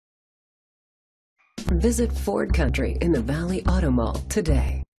Visit Ford Country in the Valley Auto Mall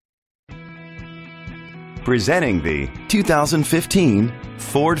today. Presenting the 2015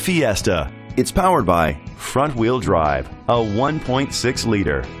 Ford Fiesta. It's powered by front-wheel drive, a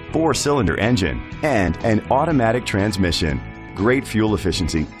 1.6-liter, 4-cylinder engine, and an automatic transmission. Great fuel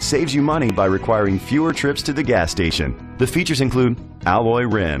efficiency saves you money by requiring fewer trips to the gas station. The features include alloy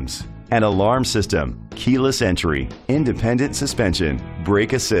rims, an alarm system, keyless entry, independent suspension,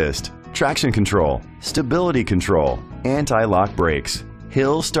 brake assist, traction control, stability control, anti-lock brakes,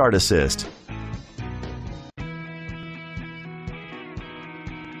 hill start assist.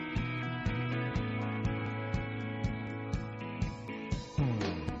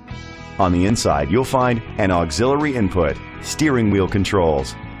 On the inside, you'll find an auxiliary input, steering wheel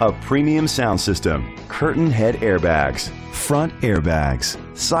controls, a premium sound system, curtain head airbags, front airbags,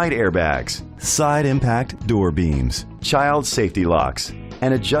 side impact door beams, child safety locks,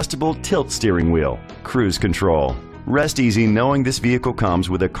 an adjustable tilt steering wheel, cruise control. Rest easy knowing this vehicle comes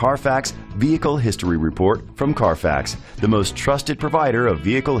with a Carfax Vehicle History Report from Carfax, the most trusted provider of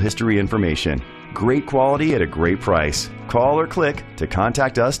vehicle history information. Great quality at a great price. Call or click to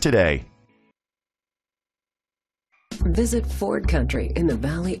contact us today. Visit Ford Country in the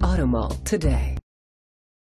Valley Auto Mall today.